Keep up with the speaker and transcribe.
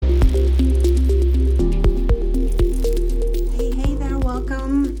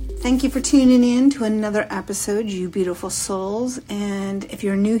Thank you for tuning in to another episode, you beautiful souls. And if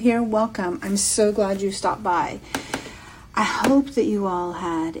you're new here, welcome. I'm so glad you stopped by. I hope that you all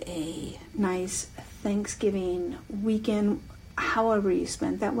had a nice Thanksgiving weekend, however you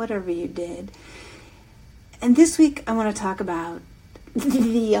spent that, whatever you did. And this week, I want to talk about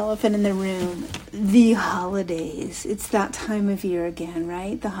the elephant in the room, the holidays. It's that time of year again,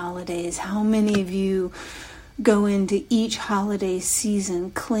 right? The holidays. How many of you go into each holiday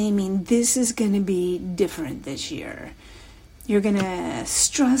season claiming this is going to be different this year? You're going to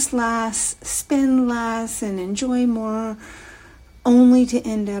stress less, spend less, and enjoy more, only to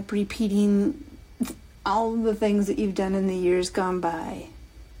end up repeating all the things that you've done in the years gone by.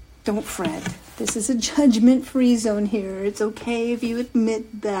 Don't fret. This is a judgment-free zone here. It's okay if you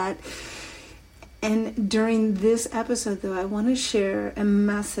admit that. And during this episode, though, I want to share a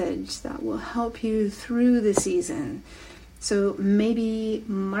message that will help you through the season. So maybe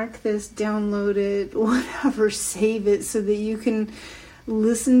mark this, download it, whatever, save it so that you can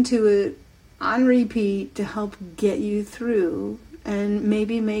listen to it on repeat to help get you through, and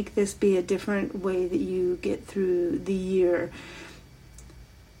maybe make this be a different way that you get through the year.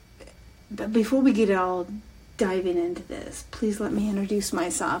 But before we get all diving into this, please let me introduce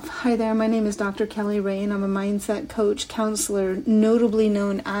myself. Hi there, my name is Dr. Kelly Ray, and I'm a mindset coach, counselor, notably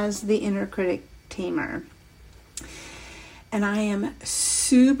known as the inner critic tamer. And I am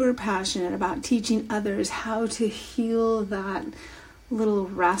super passionate about teaching others how to heal that little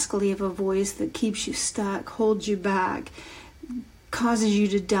rascally of a voice that keeps you stuck, holds you back, causes you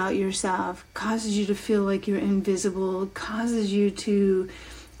to doubt yourself, causes you to feel like you're invisible, causes you to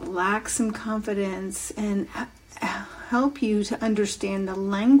lack some confidence, and help you to understand the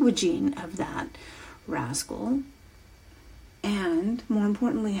languaging of that rascal, and more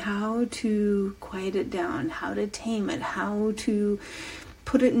importantly, how to quiet it down, how to tame it, how to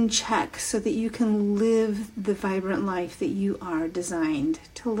put it in check so that you can live the vibrant life that you are designed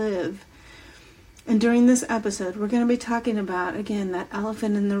to live. And during this episode, we're going to be talking about, again, that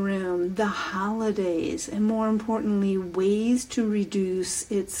elephant in the room, the holidays, and more importantly, ways to reduce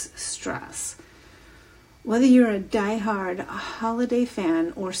its stress. Whether you're a diehard holiday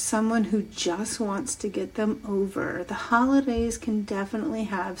fan or someone who just wants to get them over, the holidays can definitely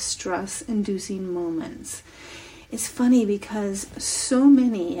have stress-inducing moments. It's funny because so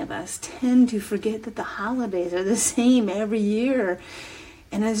many of us tend to forget that the holidays are the same every year.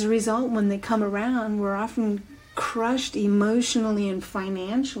 And as a result, when they come around, we're often crushed emotionally and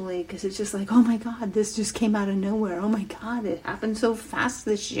financially because it's just like, oh my God, this just came out of nowhere. Oh my God, it happened so fast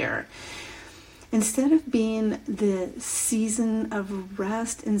this year. Instead of being the season of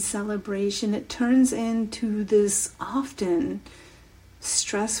rest and celebration, it turns into this often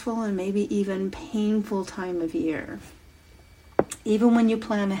stressful and maybe even painful time of year. Even when you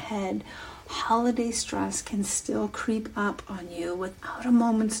plan ahead, holiday stress can still creep up on you without a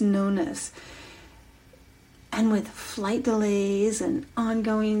moment's notice. And with flight delays, and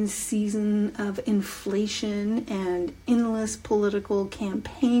ongoing season of inflation, and endless political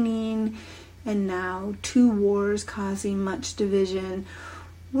campaigning, and now 2 wars causing much division,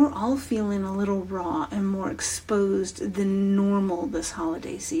 we're all feeling a little raw and more exposed than normal this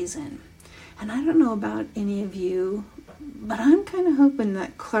holiday season. And I don't know about any of you, but I'm kind of hoping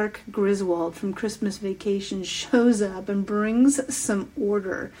that Clark Griswold from Christmas Vacation shows up and brings some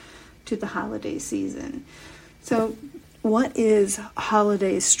order to the holiday season. So, what is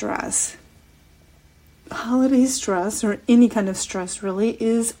holiday stress? Holiday stress, or any kind of stress really,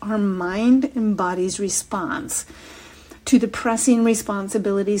 is our mind and body's response to the pressing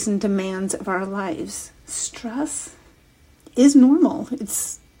responsibilities and demands of our lives. Stress is normal.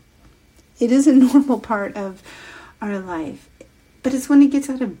 It is a normal part of our life, but it's when it gets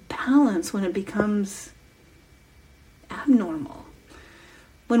out of balance when it becomes abnormal.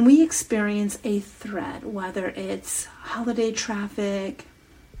 When we experience a threat, whether it's holiday traffic,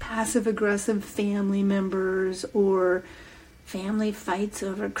 passive-aggressive family members, or family fights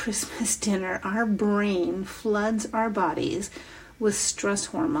over Christmas dinner, our brain floods our bodies with stress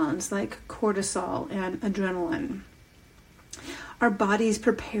hormones like cortisol and adrenaline. Our bodies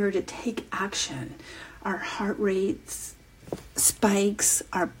prepare to take action. Our heart rates spikes,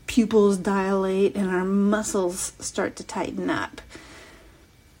 our pupils dilate, and our muscles start to tighten up.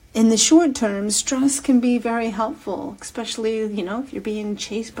 In the short term, stress can be very helpful, especially, if you're being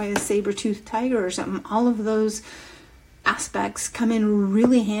chased by a saber-toothed tiger or something. All of those aspects come in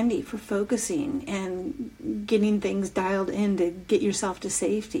really handy for focusing and getting things dialed in to get yourself to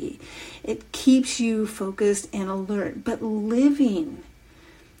safety. It keeps you focused and alert. But living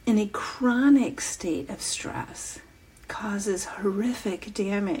in a chronic state of stress causes horrific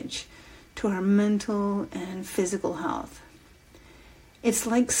damage to our mental and physical health. It's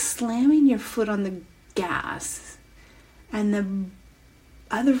like slamming your foot on the gas and the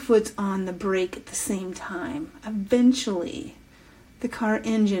other foot's on the brake at the same time. Eventually, the car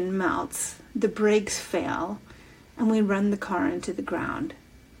engine melts, the brakes fail, and we run the car into the ground.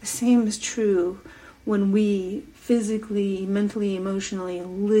 The same is true when we physically, mentally, emotionally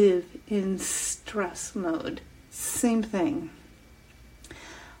live in stress mode. Same thing.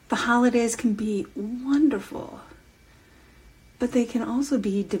 The holidays can be wonderful, but they can also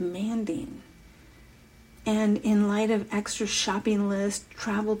be demanding. And in light of extra shopping lists,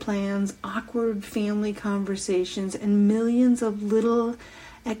 travel plans, awkward family conversations, and millions of little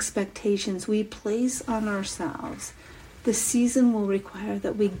expectations we place on ourselves, the season will require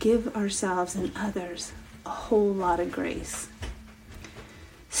that we give ourselves and others a whole lot of grace.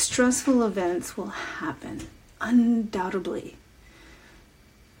 Stressful events will happen, undoubtedly.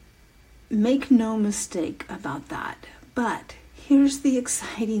 Make no mistake about that. But here's the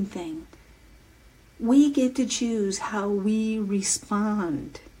exciting thing. We get to choose how we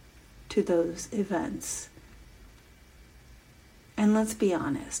respond to those events. And let's be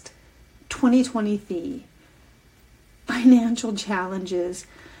honest, 2023, financial challenges,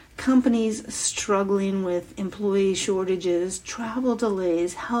 companies struggling with employee shortages, travel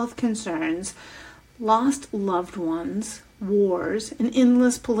delays, health concerns, lost loved ones, wars, and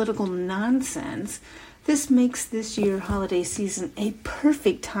endless political nonsense, this makes this year holiday season a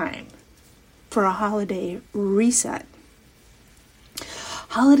perfect time for a holiday reset.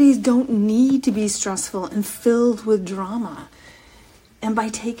 Holidays don't need to be stressful and filled with drama. And by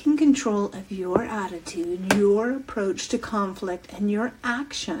taking control of your attitude, your approach to conflict, and your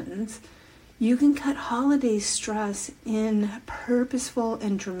actions, you can cut holiday stress in purposeful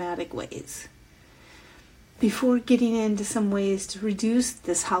and dramatic ways. Before getting into some ways to reduce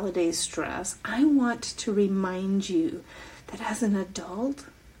this holiday stress, I want to remind you that as an adult,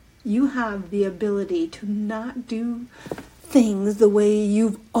 you have the ability to not do things the way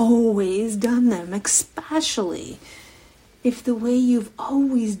you've always done them, especially if the way you've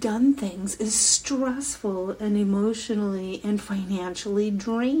always done things is stressful and emotionally and financially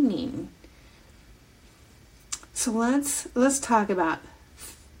draining. So let's talk about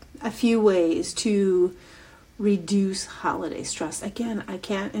a few ways to reduce holiday stress. Again, I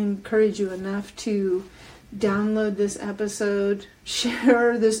can't encourage you enough to download this episode,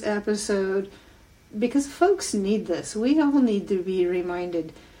 share this episode, because folks need this. We all need to be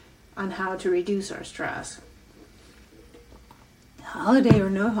reminded on how to reduce our stress. Holiday or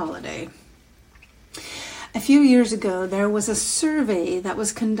no holiday. A few years ago, there was a survey that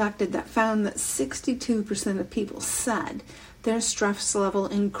was conducted that found that 62% of people said their stress level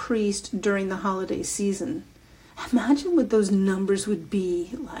increased during the holiday season. Imagine what those numbers would be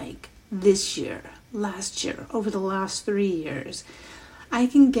like this year, last year, over the last 3 years. I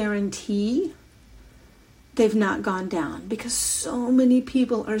can guarantee they've not gone down because so many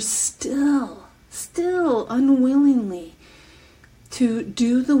people are still unwillingly to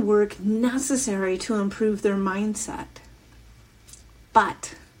do the work necessary to improve their mindset.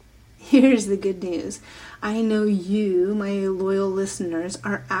 But here's the good news. I know you, my loyal listeners,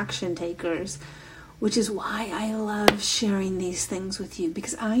 are action takers, which is why I love sharing these things with you,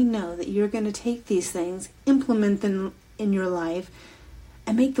 because I know that you're going to take these things, implement them in your life,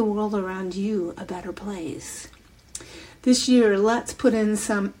 and make the world around you a better place. This year, let's put in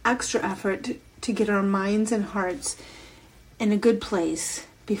some extra effort to get our minds and hearts in a good place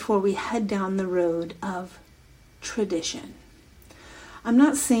before we head down the road of tradition. I'm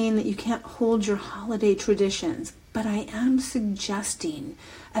not saying that you can't hold your holiday traditions, but I am suggesting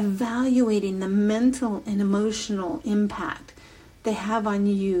evaluating the mental and emotional impact they have on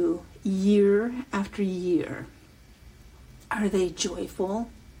you year after year. Are they joyful?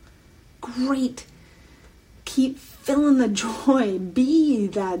 Great. Keep filling the joy. Be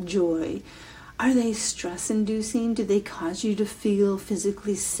that joy. Are they stress-inducing? Do they cause you to feel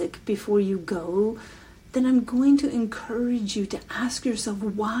physically sick before you go? Then I'm going to encourage you to ask yourself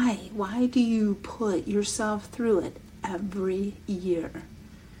why. Why do you put yourself through it every year?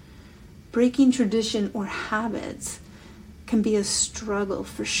 Breaking tradition or habits can be a struggle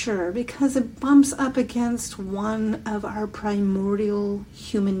for sure because it bumps up against one of our primordial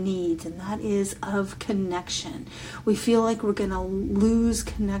human needs, and that is of connection. We feel like we're going to lose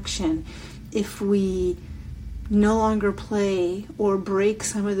connection if we no longer play or break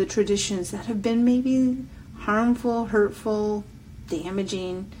some of the traditions that have been maybe harmful, hurtful,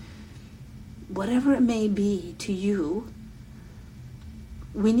 damaging, whatever it may be to you.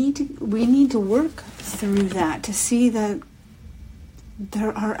 we need to work through that to see that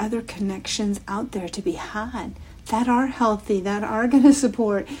there are other connections out there to be had that are healthy, that are going to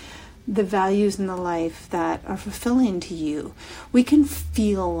support the values in the life that are fulfilling to you. We can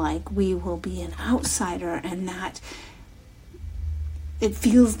feel like we will be an outsider and that it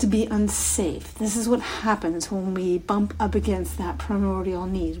feels to be unsafe. This is what happens when we bump up against that primordial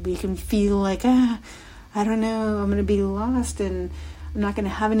need. We can feel like, I don't know, I'm going to be lost and I'm not going to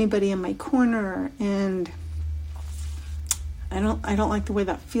have anybody in my corner, and I don't like the way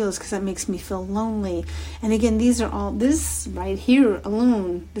that feels because that makes me feel lonely. And again, this right here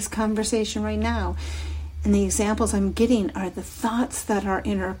alone, this conversation right now, and the examples I'm getting are the thoughts that our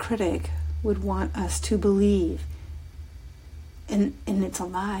inner critic would want us to believe. And it's a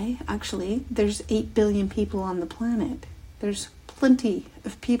lie, actually. There's 8 billion people on the planet. There's plenty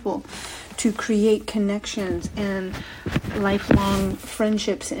of people to create connections and lifelong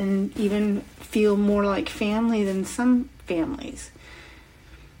friendships and even feel more like family than some families.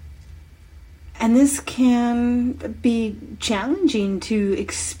 And this can be challenging to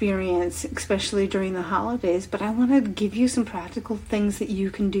experience, especially during the holidays, but I want to give you some practical things that you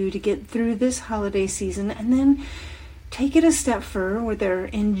can do to get through this holiday season, and then take it a step further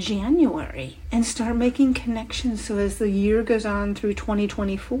in January and start making connections so as the year goes on through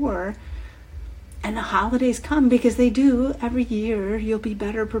 2024 and the holidays come, because they do every year, you'll be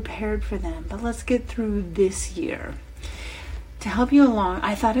better prepared for them. But let's get through this year. To help you along,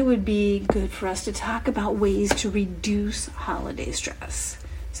 I thought it would be good for us to talk about ways to reduce holiday stress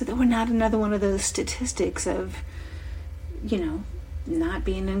so that we're not another one of those statistics of, not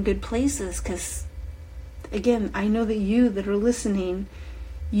being in good places. Because again, I know that you that are listening,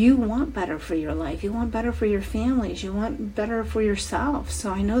 you want better for your life. You want better for your families. You want better for yourself.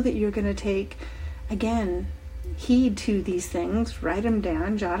 So I know that you're going to take, again, heed to these things. Write them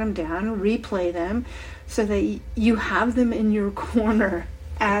down, jot them down, replay them so that you have them in your corner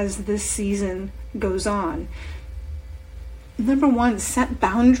as this season goes on. Number 1, set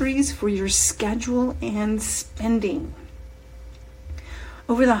boundaries for your schedule and spending.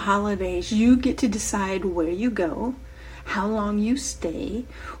 Over the holidays, you get to decide where you go, how long you stay,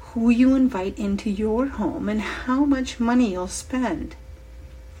 who you invite into your home, and how much money you'll spend.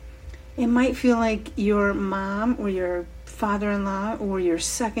 It might feel like your mom or your father-in-law or your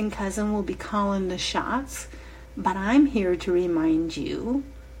second cousin will be calling the shots, but I'm here to remind you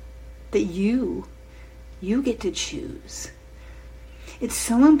that you get to choose. It's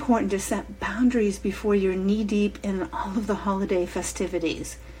so important to set boundaries before you're knee-deep in all of the holiday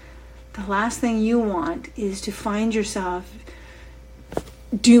festivities. The last thing you want is to find yourself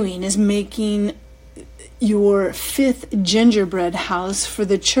doing is making your 5th gingerbread house for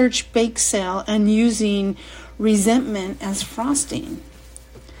the church bake sale and using resentment as frosting.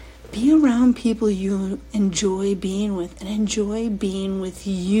 Be around people you enjoy being with and enjoy being with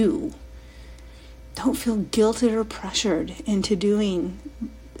you. Don't feel guilted or pressured into doing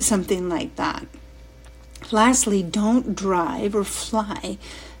something like that. Lastly, don't drive or fly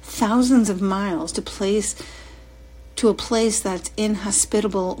thousands of miles to a place that's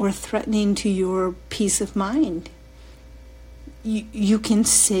inhospitable or threatening to your peace of mind. You can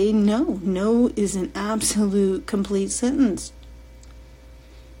say no. No is an absolute, complete sentence.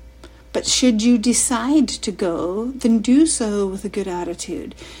 But should you decide to go, then do so with a good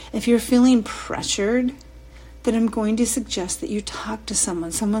attitude. If you're feeling pressured, then I'm going to suggest that you talk to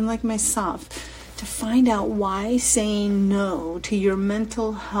someone like myself, to find out why saying no to your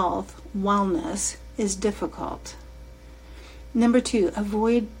mental health wellness is difficult. Number 2,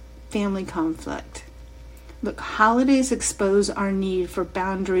 avoid family conflict. Look, holidays expose our need for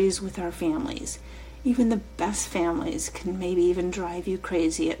boundaries with our families. Even the best families can maybe even drive you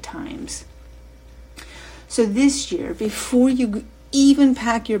crazy at times. So this year, before you even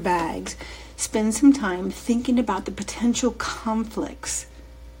pack your bags, spend some time thinking about the potential conflicts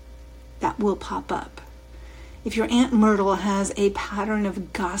that will pop up. If your Aunt Myrtle has a pattern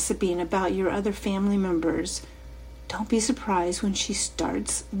of gossiping about your other family members, don't be surprised when she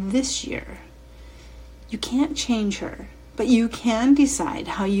starts this year. You can't change her, but you can decide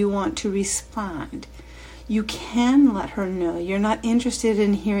how you want to respond. You can let her know you're not interested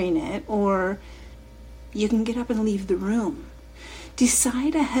in hearing it, or you can get up and leave the room.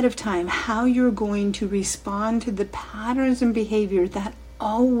 Decide ahead of time how you're going to respond to the patterns and behavior that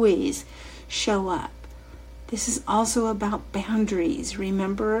always show up. This is also about boundaries.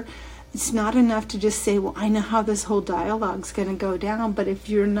 Remember, it's not enough to just say, well, I know how this whole dialogue's going to go down, but if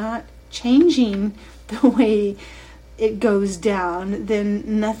you're not changing the way it goes down,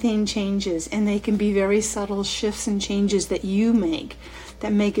 then nothing changes. And they can be very subtle shifts and changes that you make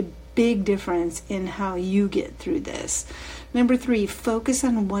that make a big difference in how you get through this. Number 3, focus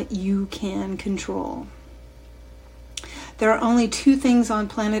on what you can control. There are only 2 things on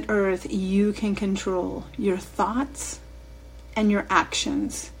planet Earth you can control: your thoughts and your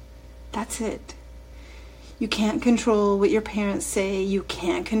actions. That's it. You can't control what your parents say. You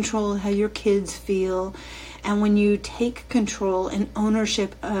can't control how your kids feel. And when you take control and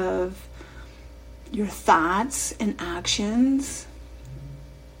ownership of your thoughts and actions,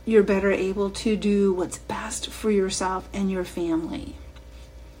 you're better able to do what's best for yourself and your family.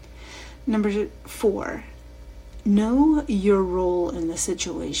 Number 4, know your role in the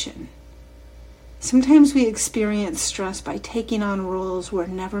situation. Sometimes we experience stress by taking on roles we're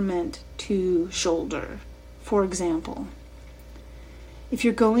never meant to shoulder. For example, if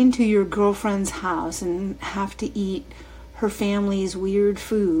you're going to your girlfriend's house and have to eat her family's weird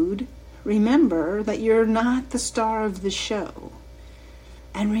food, remember that you're not the star of the show.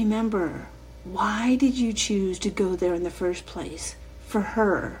 And remember, why did you choose to go there in the first place? For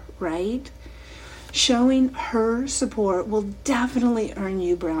her, right? Showing her support will definitely earn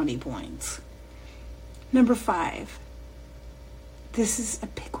you brownie points. Number 5, this is a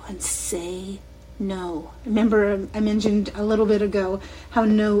big one. Say no. Remember, I mentioned a little bit ago how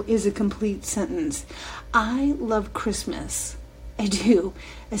no is a complete sentence. I love Christmas. I do,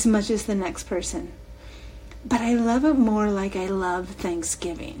 as much as the next person. But I love it more like I love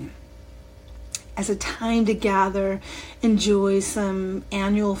Thanksgiving, as a time to gather, enjoy some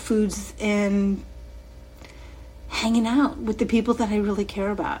annual foods, and hanging out with the people that I really care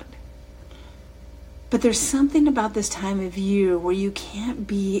about. But there's something about this time of year where you can't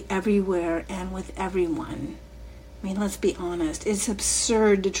be everywhere and with everyone. I mean, let's be honest. It's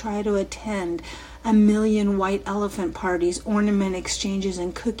absurd to try to attend a million white elephant parties, ornament exchanges,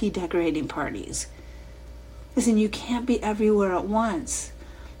 and cookie decorating parties. Listen, you can't be everywhere at once,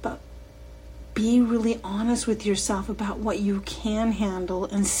 but be really honest with yourself about what you can handle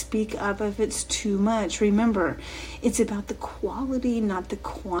and speak up if it's too much. Remember, it's about the quality, not the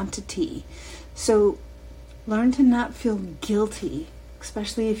quantity. So learn to not feel guilty,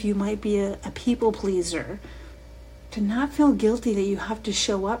 especially if you might be a people pleaser, to not feel guilty that you have to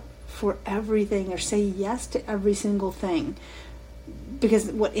show up for everything or say yes to every single thing.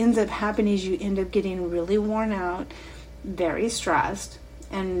 Because what ends up happening is you end up getting really worn out, very stressed,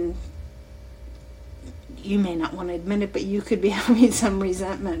 and you may not want to admit it, but you could be having some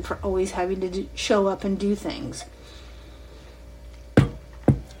resentment for always having to show up and do things.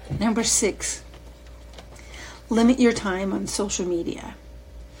 Number 6, limit your time on social media.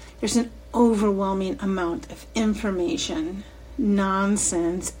 There's an overwhelming amount of information,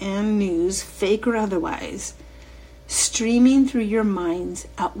 nonsense, and news, fake or otherwise, streaming through your minds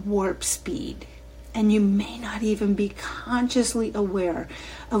at warp speed, and you may not even be consciously aware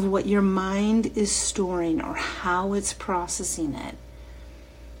of what your mind is storing or how it's processing it.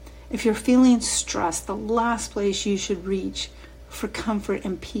 If you're feeling stressed, the last place you should reach for comfort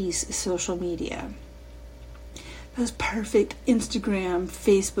and peace is social media. Those perfect Instagram,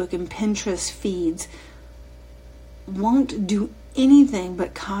 Facebook, and Pinterest feeds won't do anything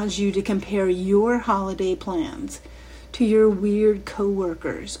but cause you to compare your holiday plans to your weird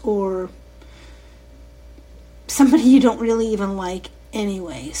coworkers or somebody you don't really even like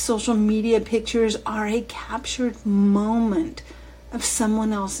anyway. Social media pictures are a captured moment of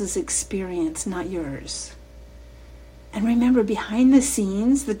someone else's experience, not yours. And remember, behind the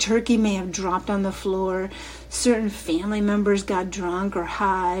scenes, the turkey may have dropped on the floor, certain family members got drunk or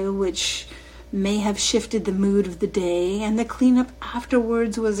high, which may have shifted the mood of the day, and the cleanup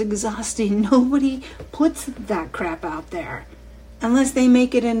afterwards was exhausting. Nobody puts that crap out there unless they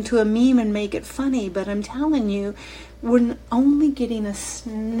make it into a meme and make it funny. But I'm telling you, we're only getting a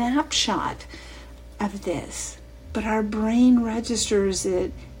snapshot of this, but our brain registers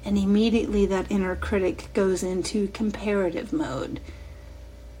it, and immediately that inner critic goes into comparative mode.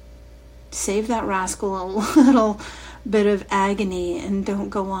 Save that rascal a little bit of agony and don't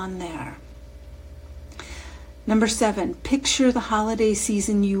go on there. Number 7, picture the holiday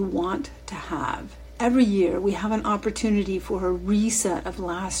season you want to have. Every year we have an opportunity for a reset of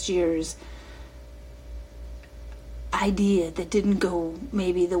last year's idea that didn't go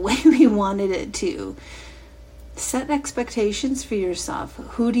maybe the way we wanted it to. Set expectations for yourself.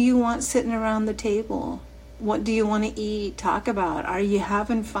 Who do you want sitting around the table? What do you want to eat? Talk about. Are you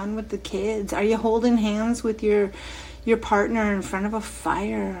having fun with the kids? Are you holding hands with your partner in front of a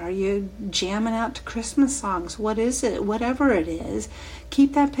fire? Are you jamming out to Christmas songs? What is it? Whatever it is,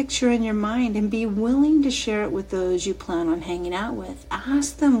 keep that picture in your mind and be willing to share it with those you plan on hanging out with.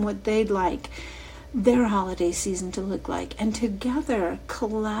 Ask them what they'd like their holiday season to look like, and together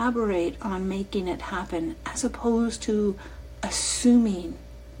collaborate on making it happen as opposed to assuming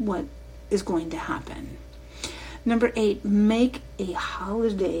what is going to happen. Number 8, make a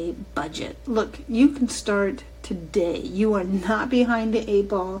holiday budget. Look, you can start today. You are not behind the 8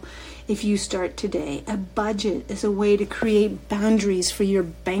 ball if you start today. A budget is a way to create boundaries for your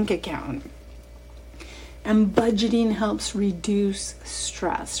bank account. And budgeting helps reduce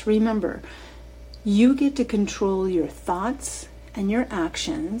stress. Remember, you get to control your thoughts and your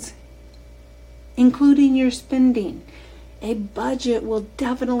actions, including your spending. A budget will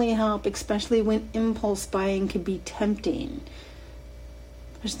definitely help, especially when impulse buying can be tempting.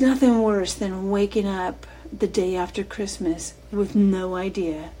 There's nothing worse than waking up the day after Christmas with no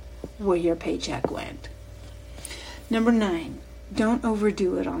idea where your paycheck went. Number 9, don't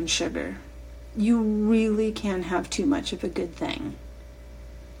overdo it on sugar. You really can have too much of a good thing.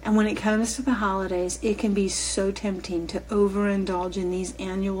 And when it comes to the holidays, it can be so tempting to overindulge in these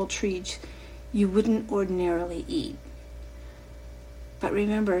annual treats you wouldn't ordinarily eat. But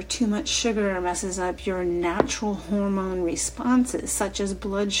remember, too much sugar messes up your natural hormone responses, such as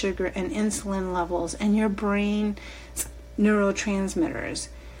blood sugar and insulin levels, and your brain's neurotransmitters.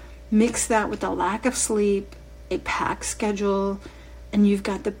 Mix that with a lack of sleep, a packed schedule, and you've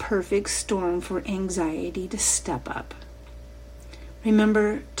got the perfect storm for anxiety to step up.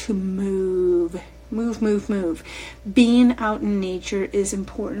 Remember to move. Move. Being out in nature is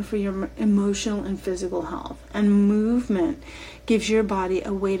important for your emotional and physical health. And movement gives your body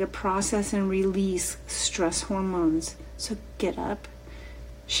a way to process and release stress hormones. So get up,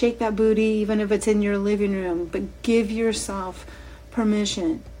 shake that booty, even if it's in your living room, but give yourself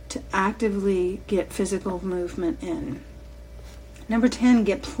permission to actively get physical movement in. Number 10,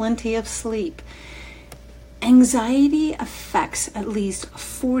 get plenty of sleep. Anxiety affects at least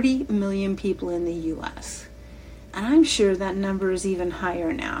 40 million people in the U.S. And I'm sure that number is even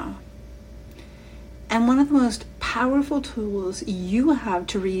higher now. And one of the most powerful tools you have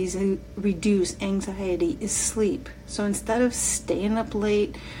to reduce anxiety is sleep. So instead of staying up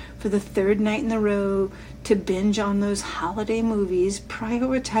late for the 3rd night in a row to binge on those holiday movies,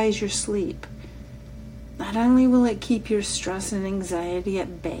 prioritize your sleep. Not only will it keep your stress and anxiety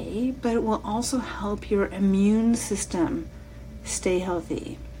at bay, but it will also help your immune system stay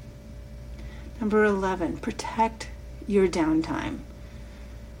healthy. Number 11, protect your downtime.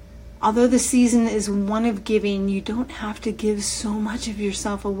 Although the season is one of giving, you don't have to give so much of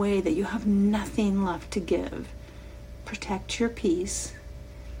yourself away that you have nothing left to give. Protect your peace,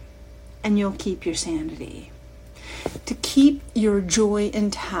 and you'll keep your sanity. To keep your joy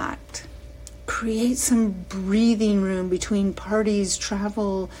intact, create some breathing room between parties,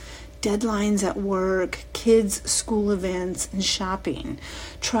 travel, deadlines at work, kids' school events, and shopping.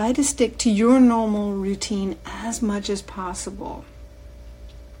 Try to stick to your normal routine as much as possible.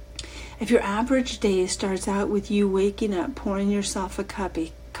 If your average day starts out with you waking up, pouring yourself a cup of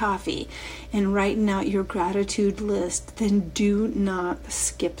coffee, and writing out your gratitude list, then do not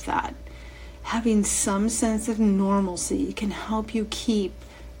skip that. Having some sense of normalcy can help you keep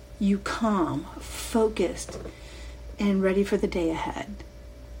you calm, focused, and ready for the day ahead.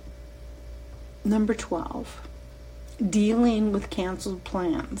 Number 12, dealing with canceled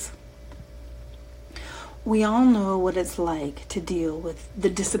plans. We all know what it's like to deal with the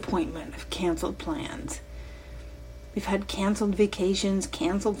disappointment of canceled plans. We've had canceled vacations,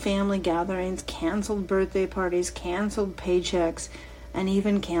 canceled family gatherings, canceled birthday parties, canceled paychecks, and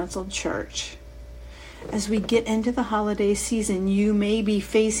even canceled church. As we get into the holiday season, you may be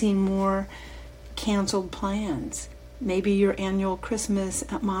facing more canceled plans. Maybe your annual Christmas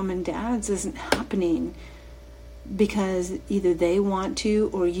at Mom and Dad's isn't happening because either they want to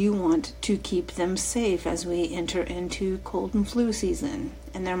or you want to keep them safe as we enter into cold and flu season.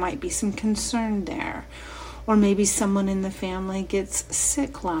 And there might be some concern there. Or maybe someone in the family gets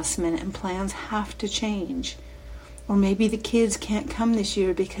sick last minute and plans have to change. Or maybe the kids can't come this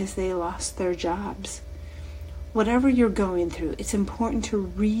year because they lost their jobs. Whatever you're going through, it's important to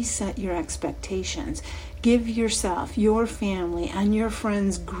reset your expectations. Give yourself, your family, and your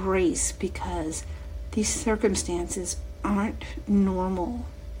friends grace because these circumstances aren't normal.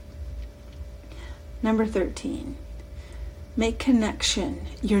 Number 13, make connection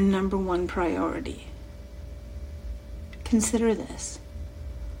your number one priority. Consider this.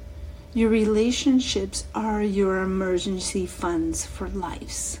 Your relationships are your emergency funds for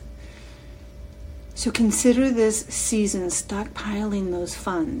life. So consider this season stockpiling those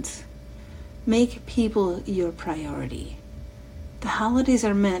funds. Make people your priority. The holidays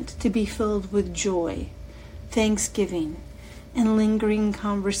are meant to be filled with joy, thanksgiving, and lingering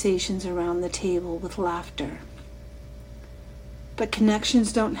conversations around the table with laughter. But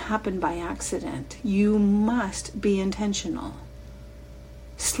connections don't happen by accident. You must be intentional.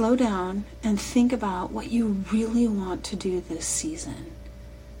 Slow down and think about what you really want to do this season.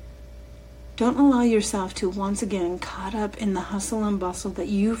 Don't allow yourself to once again caught up in the hustle and bustle that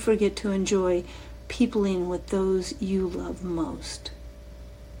you forget to enjoy peopling with those you love most.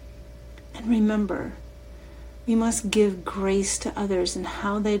 And remember, we must give grace to others in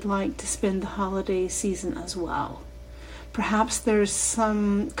how they'd like to spend the holiday season as well. Perhaps there's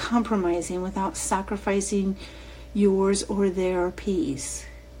some compromising without sacrificing yours or their peace.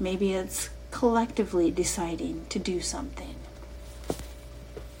 Maybe it's collectively deciding to do something.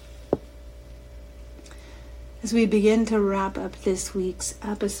 As we begin to wrap up this week's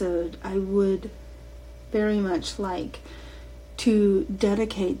episode, I would very much like to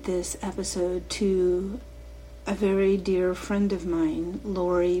dedicate this episode to a very dear friend of mine,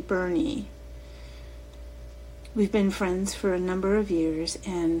 Lori Burney. We've been friends for a number of years,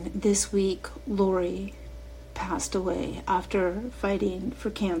 and this week Lori passed away after fighting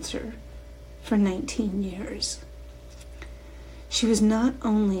for cancer for 19 years. She was not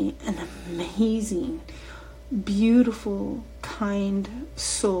only an amazing, beautiful, kind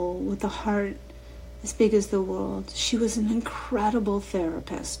soul with a heart as big as the world, she was an incredible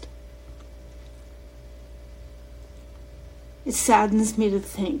therapist. It saddens me to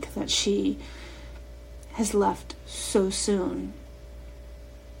think that she has left so soon,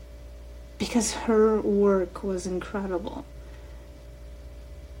 because her work was incredible.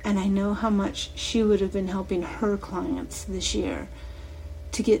 And I know how much she would have been helping her clients this year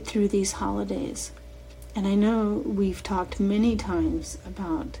to get through these holidays. And I know we've talked many times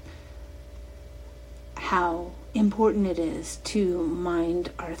about how important it is to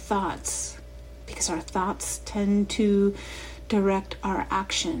mind our thoughts, because our thoughts tend to direct our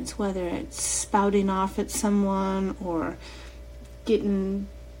actions, whether it's spouting off at someone or getting,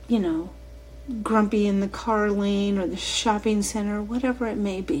 grumpy in the car lane or the shopping center, whatever it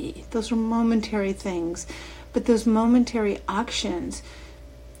may be. Those are momentary things, but those momentary actions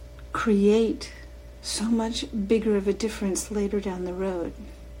create so much bigger of a difference later down the road.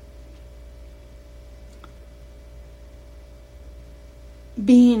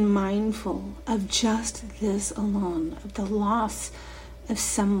 Being mindful of just this alone, of the loss of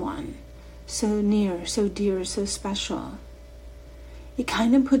someone so near, so dear, so special, it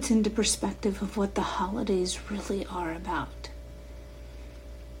kind of puts into perspective of what the holidays really are about,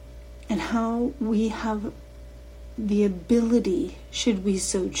 and how we have the ability, should we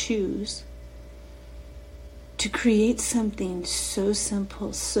so choose, to create something so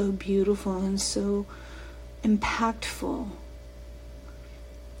simple, so beautiful, and so impactful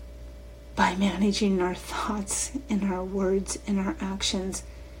by managing our thoughts and our words and our actions,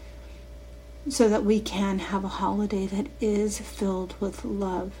 so that we can have a holiday that is filled with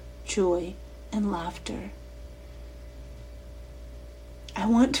love, joy, and laughter. I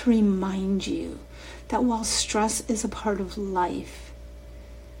want to remind you that while stress is a part of life,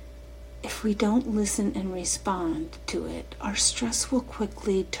 if we don't listen and respond to it, our stress will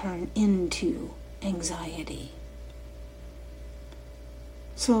quickly turn into anxiety.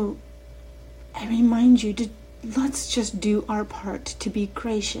 So I remind you to let's just do our part to be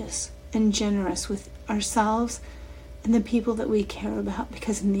gracious and generous with ourselves and the people that we care about,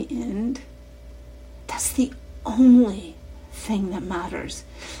 because in the end, that's the only thing that matters.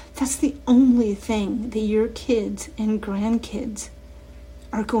 That's the only thing that your kids and grandkids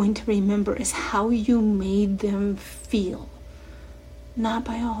are going to remember, is how you made them feel, not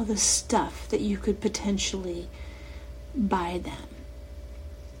by all the stuff that you could potentially buy them.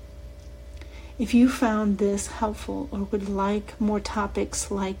 If you found this helpful or would like more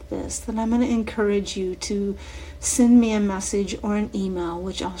topics like this, then I'm going to encourage you to send me a message or an email,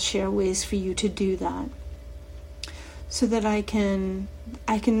 which I'll share ways for you to do that, so that I can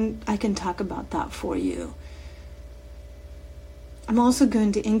talk about that for you. I'm also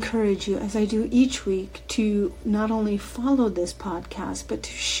going to encourage you, as I do each week, to not only follow this podcast, but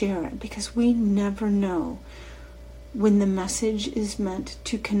to share it, because we never know when the message is meant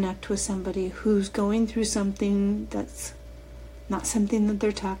to connect with somebody who's going through something that's not something that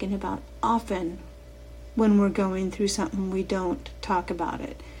they're talking about. Often, when we're going through something, we don't talk about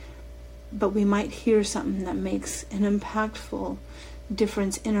it. But we might hear something that makes an impactful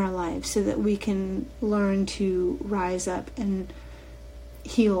difference in our lives, so that we can learn to rise up and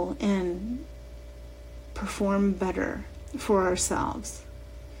heal and perform better for ourselves.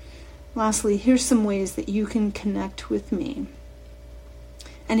 Lastly, here's some ways that you can connect with me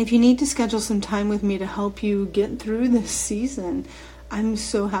And if you need to schedule some time with me to help you get through this season, I'm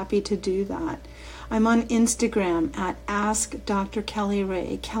so happy to do that. I'm on Instagram at Ask Dr. Kelly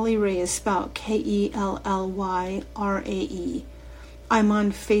Ray. Kelly Ray is spelled Kellyrae. I'm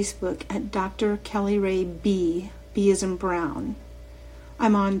on Facebook at Dr. Kelly Ray B. B as in Brown.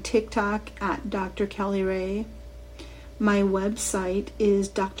 I'm on TikTok at Dr. Kelly Ray. My website is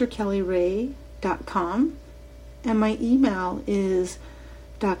drkellyray.com. And my email is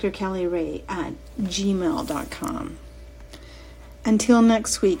drkellyray@gmail.com. Until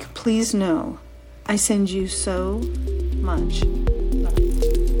next week, please know I send you so much